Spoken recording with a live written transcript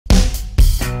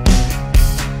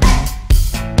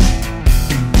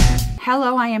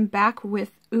Hello, I am back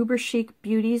with UberChic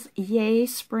Beauty's Yay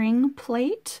Spring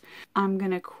plate. I'm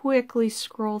going to quickly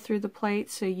scroll through the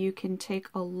plate so you can take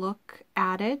a look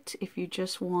at it if you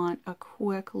just want a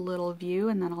quick little view,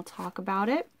 and then I'll talk about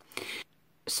it.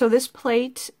 So this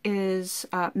plate is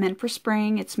meant for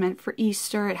spring, it's meant for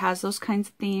Easter, it has those kinds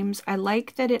of themes. I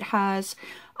like that it has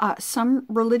some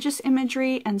religious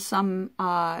imagery and some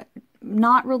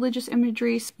not religious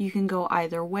imagery. So you can go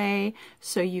either way.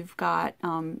 So you've got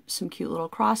some cute little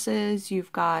crosses,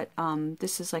 you've got,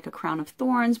 this is like a crown of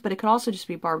thorns, but it could also just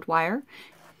be barbed wire.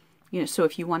 You know, so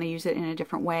if you want to use it in a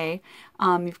different way.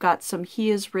 You've got some He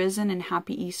is Risen and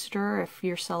Happy Easter if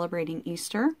you're celebrating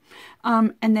Easter.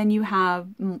 And then you have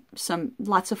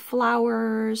lots of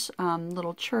flowers,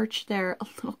 little church there, a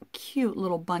little cute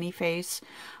little bunny face,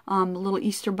 a little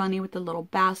Easter bunny with a little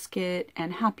basket,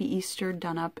 and Happy Easter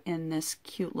done up in this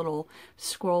cute little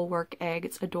scroll work egg.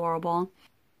 It's adorable.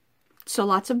 So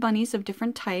lots of bunnies of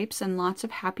different types and lots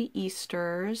of Happy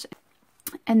Easters.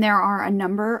 And there are a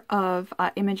number of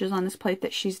images on this plate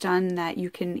that she's done that you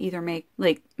can either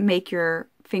make your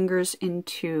fingers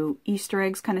into Easter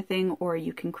eggs kind of thing, or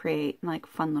you can create like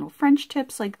fun little French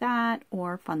tips like that,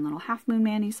 or fun little half moon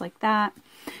manis like that.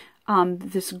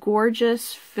 This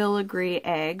gorgeous filigree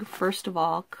egg, first of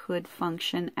all, could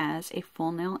function as a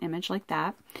full nail image like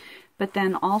that. But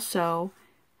then also,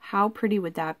 how pretty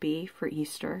would that be for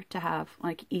Easter to have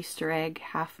like Easter egg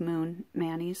half moon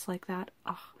manis like that?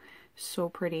 Oh, so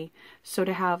pretty. So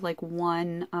to have like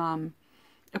one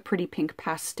a pretty pink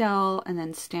pastel and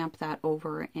then stamp that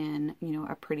over in, you know,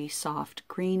 a pretty soft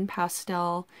green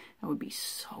pastel, that would be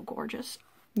so gorgeous.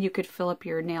 You could fill up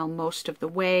your nail most of the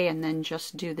way and then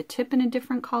just do the tip in a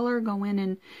different color, go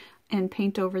in and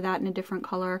paint over that in a different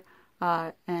color,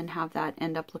 and have that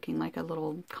end up looking like a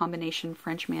little combination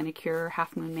French manicure,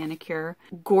 half moon manicure.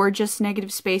 Gorgeous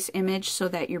negative space image so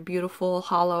that your beautiful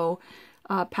hollow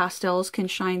pastels can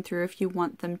shine through if you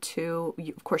want them to.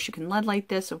 Of course, you can lead light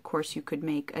this. Of course, you could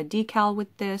make a decal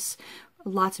with this.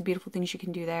 Lots of beautiful things you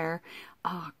can do there.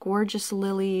 Gorgeous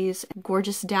lilies,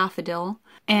 gorgeous daffodil.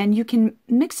 And you can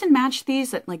mix and match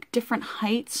these at like different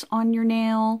heights on your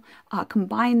nail,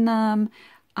 combine them.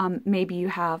 Maybe you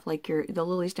have like the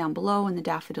lilies down below and the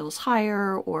daffodils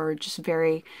higher, or just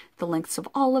vary the lengths of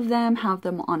all of them, have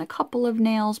them on a couple of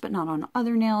nails but not on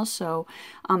other nails. So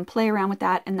play around with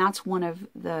that, and that's one of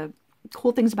the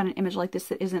cool things about an image like this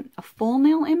that isn't a full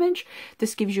nail image.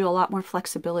 This gives you a lot more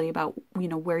flexibility about, you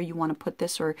know, where you want to put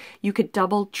this, or you could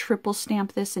double, triple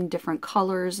stamp this in different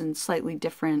colors and slightly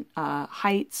different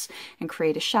heights and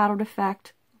create a shadowed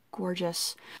effect.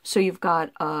 Gorgeous. So you've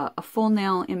got a full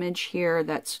nail image here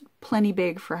that's plenty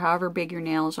big for however big your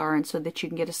nails are, and so that you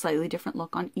can get a slightly different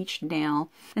look on each nail.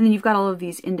 And then you've got all of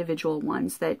these individual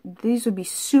ones that these would be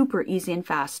super easy and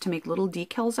fast to make little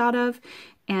decals out of,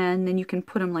 and then you can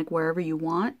put them like wherever you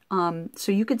want.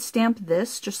 So you could stamp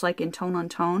this just like in tone on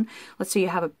tone. Let's say you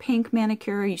have a pink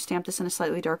manicure, you stamp this in a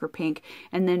slightly darker pink,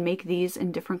 and then make these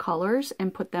in different colors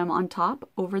and put them on top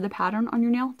over the pattern on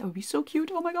your nail. That would be so cute.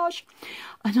 Oh my gosh.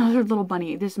 Another little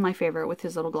bunny. This is my favorite with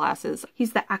his little glasses.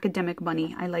 He's the academic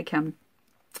bunny. I like him.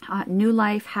 New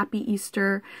life, happy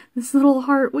Easter. This little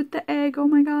heart with the egg. Oh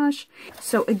my gosh.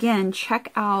 So again, check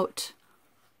out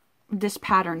this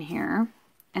pattern here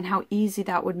and how easy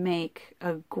that would make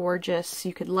a gorgeous,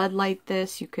 you could lead light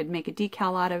this, you could make a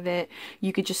decal out of it,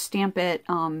 you could just stamp it,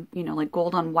 you know, like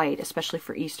gold on white, especially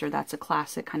for Easter. That's a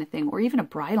classic kind of thing. Or even a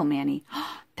bridal mani.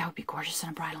 That would be gorgeous in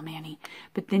a bridal mani.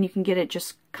 But then you can get it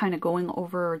just kind of going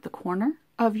over the corner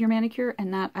of your manicure,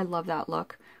 and that, I love that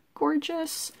look.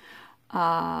 Gorgeous.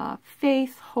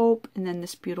 Faith, hope, and then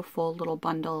this beautiful little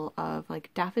bundle of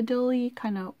like daffodil-y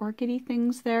kind of orchidy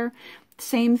things there.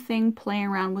 Same thing, playing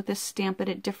around with this, stamp it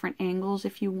at different angles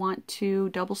if you want to,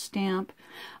 double stamp.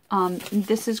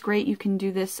 This is great. You can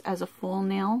do this as a full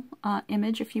nail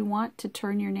image if you want to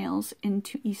turn your nails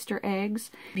into Easter eggs.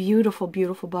 Beautiful,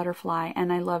 beautiful butterfly.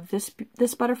 And I love this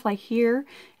butterfly here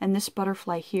and this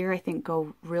butterfly here. I think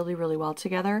go really, really well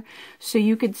together. So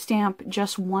you could stamp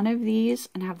just one of these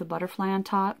and have the butterfly on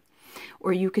top.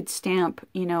 Or you could stamp,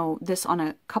 you know, this on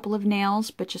a couple of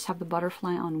nails, but just have the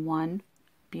butterfly on one.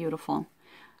 Beautiful.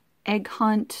 Egg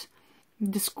hunt.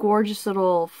 This gorgeous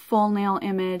little full nail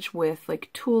image with like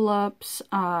tulips.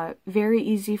 Very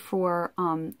easy for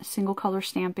single color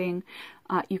stamping.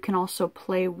 You can also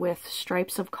play with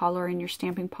stripes of color in your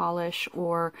stamping polish,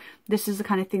 or this is the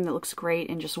kind of thing that looks great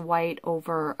in just white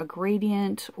over a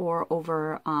gradient, or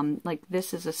over like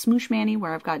this is a smoosh mani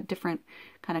where I've got different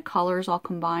kind of colors all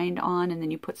combined on, and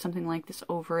then you put something like this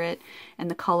over it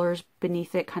and the colors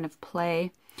beneath it kind of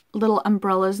play. little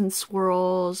umbrellas and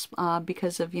swirls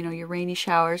because of, you know, your rainy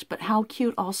showers. But how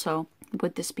cute also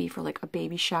would this be for like a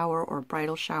baby shower or a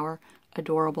bridal shower?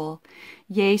 Adorable.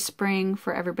 Yay Spring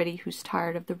for everybody who's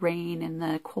tired of the rain and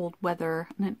the cold weather.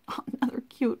 And then another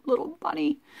cute little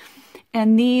bunny.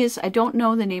 And these, I don't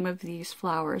know the name of these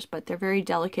flowers, but they're very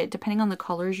delicate. Depending on the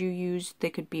colors you use, they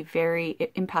could be very,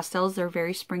 in pastels, they're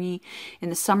very springy. In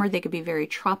the summer, they could be very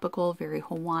tropical, very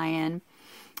Hawaiian.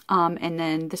 And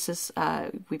then this is,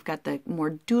 we've got the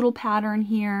more doodle pattern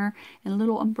here, and a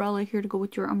little umbrella here to go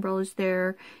with your umbrellas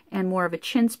there, and more of a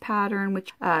chintz pattern,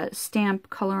 which stamp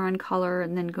color on color,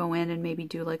 and then go in and maybe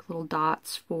do like little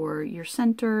dots for your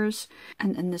centers.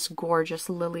 And then this gorgeous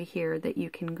lily here that you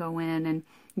can go in and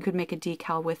you could make a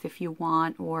decal with if you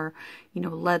want, or, you know,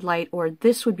 lead light, or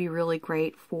this would be really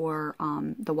great for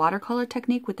the watercolor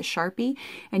technique with the Sharpie,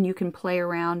 and you can play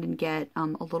around and get a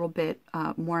little bit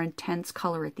more intense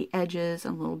color at the edges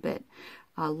and a little bit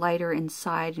lighter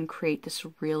inside and create this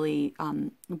really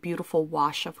beautiful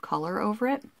wash of color over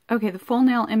it. Okay, the full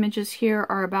nail images here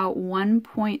are about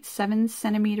 1.7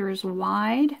 centimeters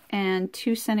wide and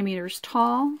 2 centimeters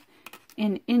tall.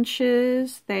 In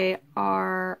inches, they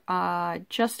are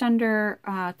just under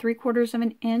 3/4 of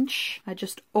an inch,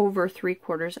 just over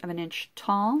 3/4 of an inch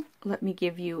tall. Let me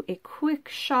give you a quick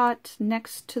shot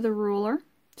next to the ruler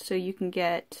so you can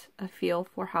get a feel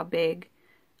for how big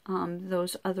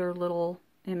those other little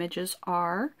images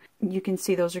are. You can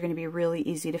see those are going to be really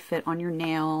easy to fit on your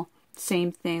nail.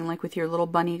 Same thing like with your little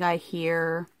bunny guy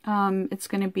here. It's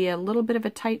going to be a little bit of a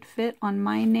tight fit on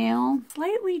my nail.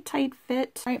 Slightly tight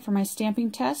fit. All right, for my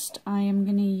stamping test, I am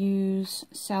going to use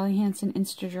Sally Hansen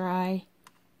Insta-Dry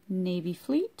Navy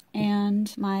Fleet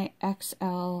and my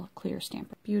XL clear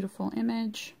stamper. Beautiful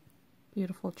image,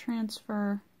 beautiful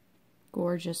transfer,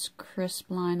 gorgeous crisp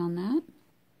line on that.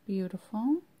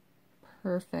 Beautiful,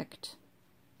 perfect.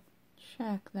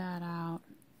 Check that out.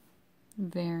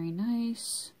 Very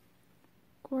nice.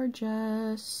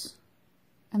 Gorgeous.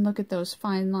 And look at those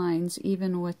fine lines,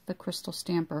 even with the crystal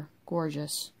stamper.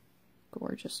 Gorgeous.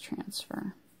 Gorgeous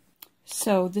transfer.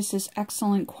 So this is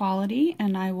excellent quality,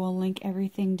 and I will link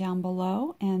everything down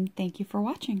below, and thank you for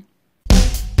watching.